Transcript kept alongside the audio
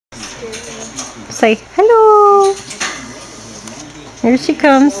Say hello. Here she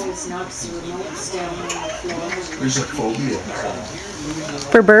comes. There's a phobia.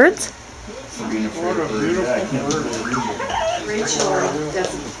 For birds? For being afraid of birds. Yeah, I can't believe it. Rachel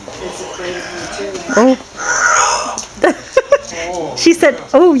is afraid of her too. Oh. She said,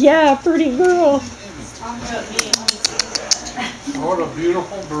 oh yeah, pretty girl. What a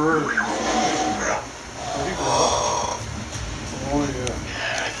beautiful bird. Oh yeah.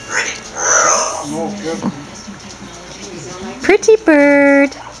 No kidding. Pretty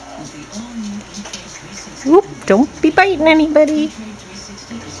bird. Oop, don't be biting anybody.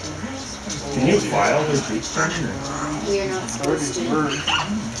 Can you file her treats down here? We are not supposed to. Bird.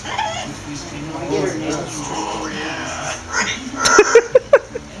 Get her nails.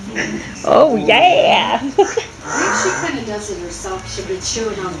 Oh yeah. I think she kind of does it herself. She'll be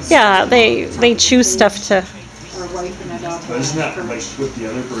chewing on the Yeah, they chew stuff to. or wiping it off. But isn't that like with the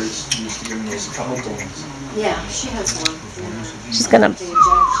other birds you used to give them those cuddle bones? Yeah, she has one. She's gonna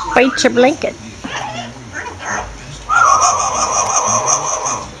bite your blanket.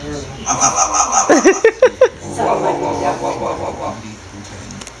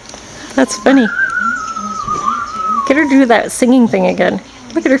 That's funny. Get her to do that singing thing again.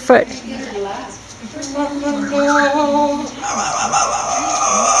 Look at her foot.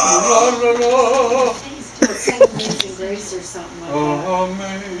 Amazing Grace or something like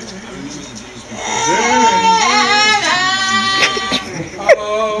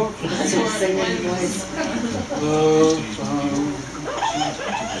That's her singing voice.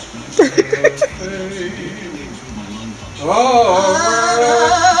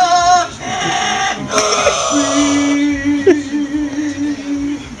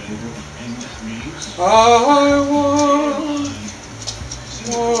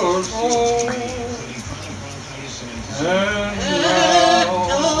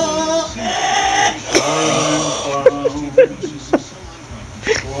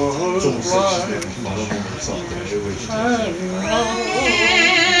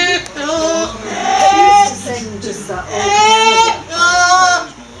 Just the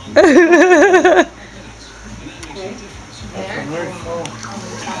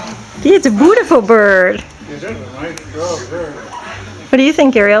It's a beautiful bird. You did a nice job there. What do you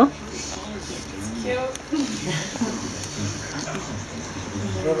think, Ariel? Is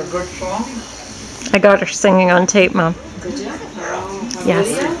that a good song? I got her singing on tape, Mom. Good job. Yes.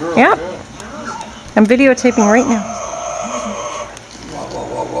 Yep. I'm videotaping right now.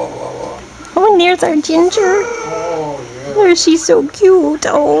 Oh, and there's our Ginger. Oh, yeah. Oh, she's so cute.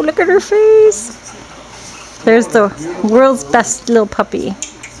 Oh, look at her face. There's the world's best little puppy.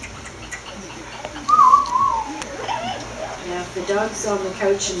 Yeah, if the dog's on the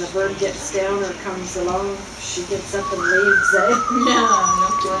couch and the bird gets down or comes along, she gets up and leaves. Eh?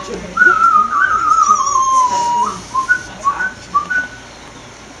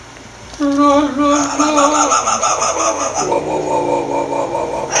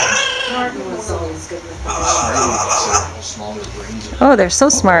 Martin was always good with the dog. Oh, they're so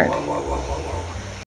smart.